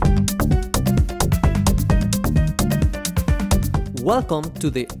Welcome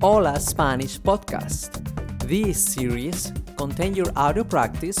to the HOLA Spanish podcast. This series contains your audio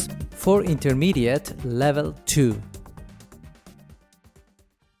practice for intermediate level 2.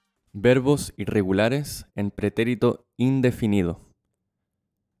 Verbos irregulares en pretérito indefinido.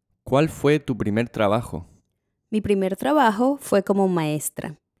 ¿Cuál fue tu primer trabajo? Mi primer trabajo fue como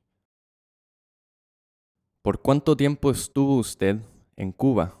maestra. ¿Por cuánto tiempo estuvo usted en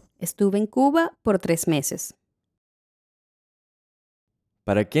Cuba? Estuve en Cuba por 3 meses.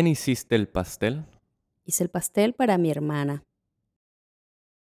 ¿Para quién hiciste el pastel? Hice el pastel para mi hermana.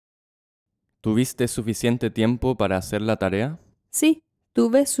 ¿Tuviste suficiente tiempo para hacer la tarea? Sí,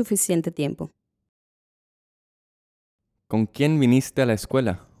 tuve suficiente tiempo. ¿Con quién viniste a la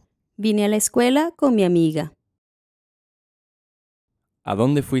escuela? Vine a la escuela con mi amiga. ¿A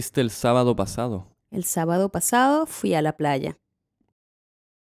dónde fuiste el sábado pasado? El sábado pasado fui a la playa.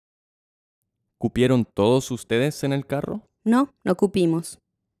 ¿Cupieron todos ustedes en el carro? No cupimos.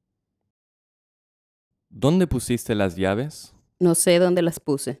 ¿Dónde pusiste las llaves? No sé dónde las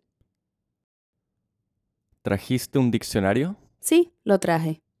puse. ¿Trajiste un diccionario? Sí, lo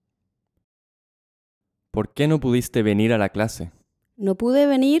traje. ¿Por qué no pudiste venir a la clase? No pude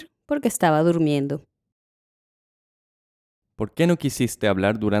venir porque estaba durmiendo. ¿Por qué no quisiste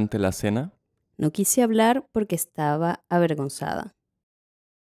hablar durante la cena? No quise hablar porque estaba avergonzada.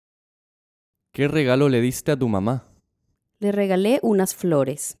 ¿Qué regalo le diste a tu mamá? Le regalé unas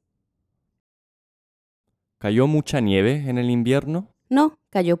flores. ¿Cayó mucha nieve en el invierno? No,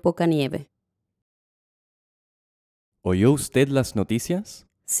 cayó poca nieve. ¿Oyó usted las noticias?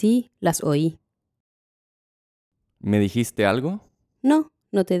 Sí, las oí. ¿Me dijiste algo? No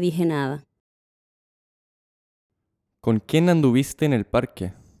te dije nada. ¿Con quién anduviste en el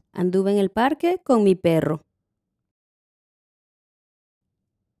parque? Anduve en el parque con mi perro.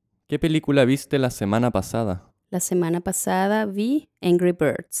 ¿Qué película viste la semana pasada? La semana pasada vi Angry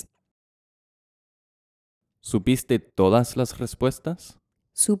Birds. ¿Supiste todas las respuestas?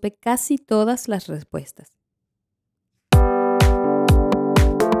 Supe casi todas las respuestas.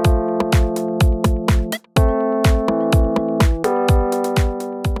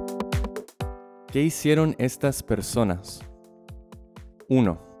 ¿Qué hicieron estas personas?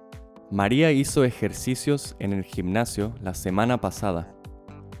 1. María hizo ejercicios en el gimnasio la semana pasada.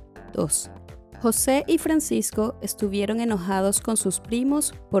 2. José y Francisco estuvieron enojados con sus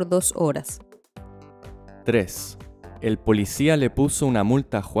primos por 2 horas. 3. El policía le puso una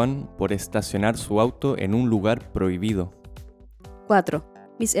multa a Juan por estacionar su auto en un lugar prohibido. 4.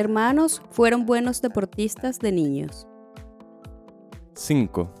 Mis hermanos fueron buenos deportistas de niños.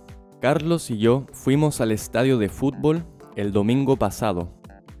 5. Carlos y yo fuimos al estadio de fútbol el domingo pasado.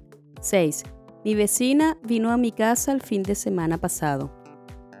 6. Mi vecina vino a mi casa el fin de semana pasado.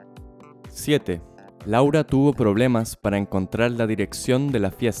 7. Laura tuvo problemas para encontrar la dirección de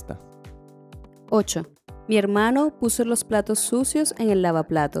la fiesta. 8. Mi hermano puso los platos sucios en el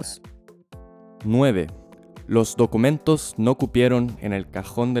lavaplatos. 9. Los documentos no cupieron en el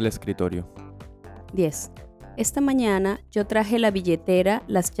cajón del escritorio. 10. Esta mañana yo traje la billetera,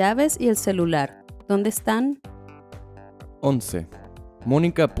 las llaves y el celular. ¿Dónde están? 11.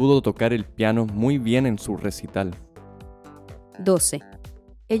 Mónica pudo tocar el piano muy bien en su recital. 12.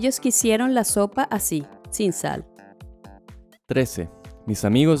 Ellos quisieron la sopa así, sin sal. 13. Mis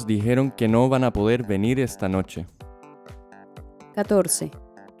amigos dijeron que no van a poder venir esta noche. 14.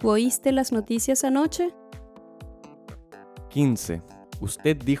 ¿Tú oíste las noticias anoche? 15.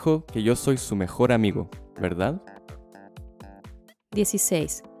 Usted dijo que yo soy su mejor amigo, ¿verdad?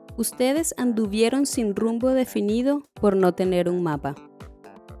 16. Ustedes anduvieron sin rumbo definido por no tener un mapa.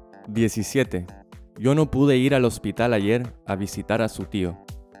 17. Yo no pude ir al hospital ayer a visitar a su tío.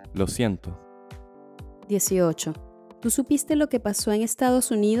 Lo siento. 18. ¿Tú supiste lo que pasó en Estados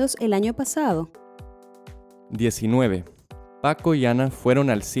Unidos el año pasado? 19. Paco y Ana fueron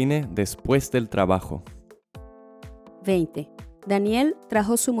al cine después del trabajo. 20. Daniel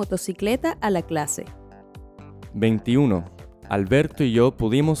trajo su motocicleta a la clase. 21. Alberto y yo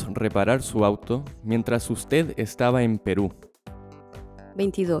pudimos reparar su auto mientras usted estaba en Perú.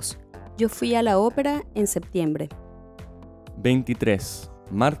 22. Yo fui a la ópera en septiembre. 23.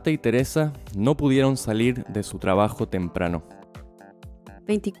 Marta y Teresa no pudieron salir de su trabajo temprano.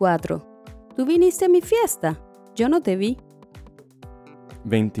 24. ¿Tú viniste a mi fiesta? Yo no te vi.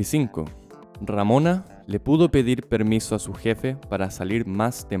 25. Ramona le pudo pedir permiso a su jefe para salir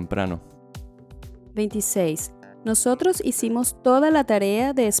más temprano. 26. Nosotros hicimos toda la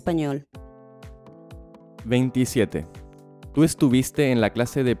tarea de español. 27. ¿Tú estuviste en la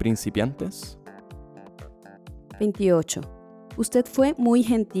clase de principiantes? 28. Usted fue muy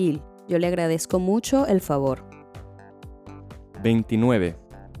gentil. Yo le agradezco mucho el favor. 29.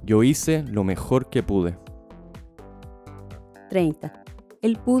 Yo hice lo mejor que pude. 30.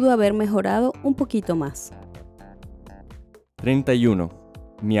 Él pudo haber mejorado un poquito más. 31.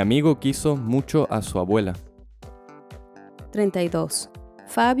 Mi amigo quiso mucho a su abuela. 32.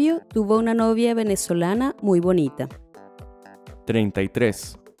 Fabio tuvo una novia venezolana muy bonita.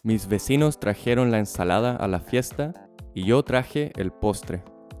 33. Mis vecinos trajeron la ensalada a la fiesta y yo traje el postre.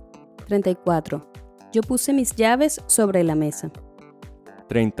 34. Yo puse mis llaves sobre la mesa.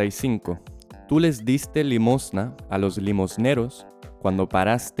 35. Tú les diste limosna a los limosneros cuando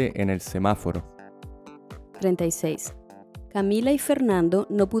paraste en el semáforo. 36. Camila y Fernando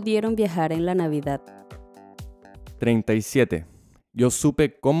no pudieron viajar en la Navidad. 37. Yo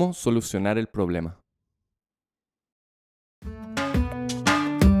supe cómo solucionar el problema.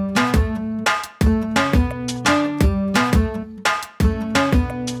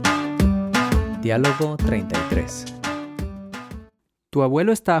 Diálogo 33. ¿Tu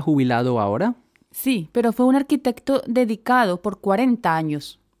abuelo está jubilado ahora? Sí, pero fue un arquitecto dedicado por 40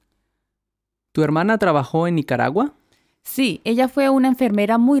 años. ¿Tu hermana trabajó en Nicaragua? Sí, ella fue una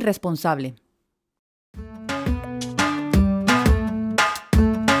enfermera muy responsable.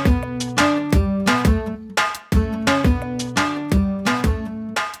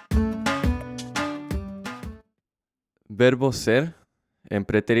 Verbo ser en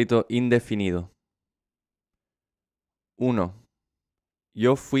pretérito indefinido. 1.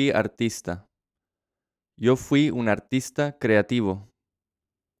 Yo fui artista. Yo fui un artista creativo.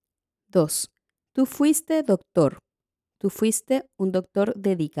 2. Tú fuiste doctor. Tú fuiste un doctor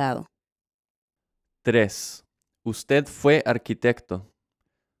dedicado. 3. Usted fue arquitecto.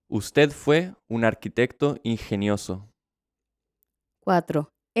 Usted fue un arquitecto ingenioso. 4.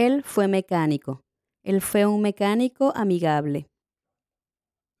 Él fue mecánico. Él fue un mecánico amigable.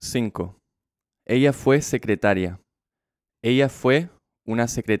 5. Ella fue secretaria. Ella fue una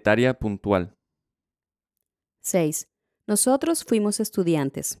secretaria puntual. 6. Nosotros fuimos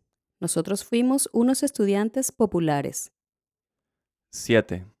estudiantes. Nosotros fuimos unos estudiantes populares.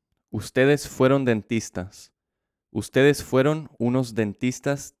 7. Ustedes fueron dentistas. Ustedes fueron unos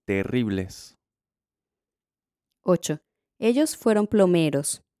dentistas terribles. 8. Ellos fueron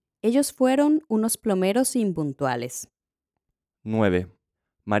plomeros. Ellos fueron unos plomeros impuntuales. 9.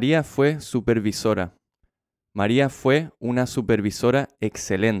 María fue supervisora. María fue una supervisora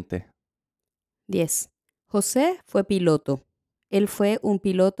excelente. 10. José fue piloto. Él fue un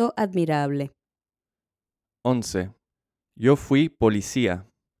piloto admirable. 11. Yo fui policía.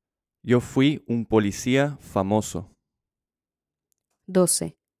 Yo fui un policía famoso.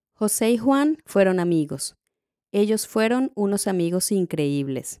 12. José y Juan fueron amigos. Ellos fueron unos amigos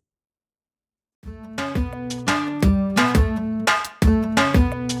increíbles.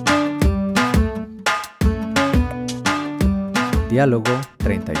 Diálogo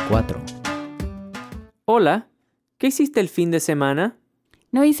 34. Hola, ¿qué hiciste el fin de semana?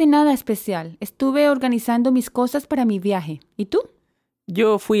 No hice nada especial. Estuve organizando mis cosas para mi viaje. ¿Y tú?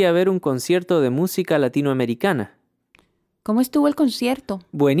 Yo fui a ver un concierto de música latinoamericana. ¿Cómo estuvo el concierto?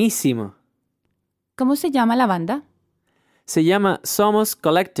 Buenísimo. ¿Cómo se llama la banda? Se llama Somos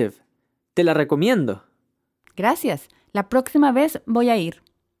Collective. Te la recomiendo. Gracias. La próxima vez voy a ir.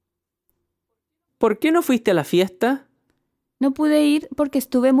 ¿Por qué no fuiste a la fiesta? No pude ir porque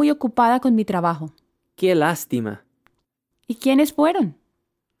estuve muy ocupada con mi trabajo. Qué lástima. ¿Y quiénes fueron?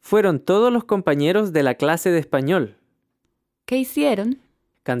 Fueron todos los compañeros de la clase de español. ¿Qué hicieron?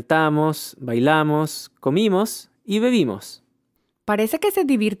 Cantamos, bailamos, comimos y bebimos. Parece que se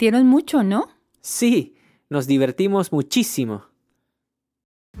divirtieron mucho, ¿no? Sí, nos divertimos muchísimo.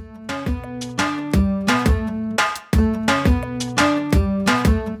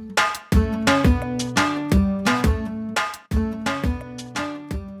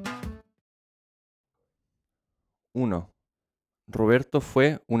 Uno. Roberto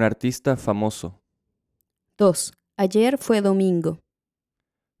fue un artista famoso. 2. Ayer fue domingo.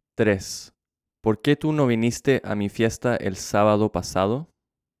 3. ¿Por qué tú no viniste a mi fiesta el sábado pasado?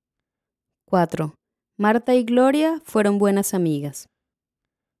 4. Marta y Gloria fueron buenas amigas.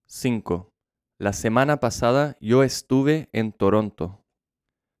 5. La semana pasada yo estuve en Toronto.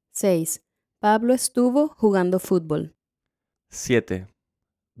 6. Pablo estuvo jugando fútbol. 7.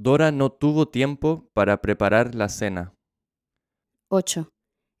 Dora no tuvo tiempo para preparar la cena. 8.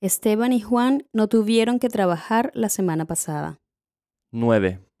 Esteban y Juan no tuvieron que trabajar la semana pasada.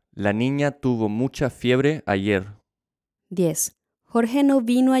 9. La niña tuvo mucha fiebre ayer. 10. Jorge no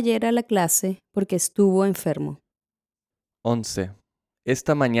vino ayer a la clase porque estuvo enfermo. 11.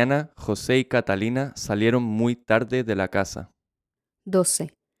 Esta mañana José y Catalina salieron muy tarde de la casa.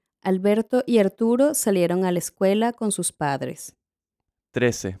 12. Alberto y Arturo salieron a la escuela con sus padres.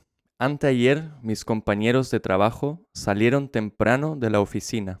 13. Anteayer mis compañeros de trabajo salieron temprano de la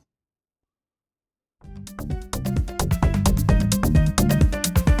oficina.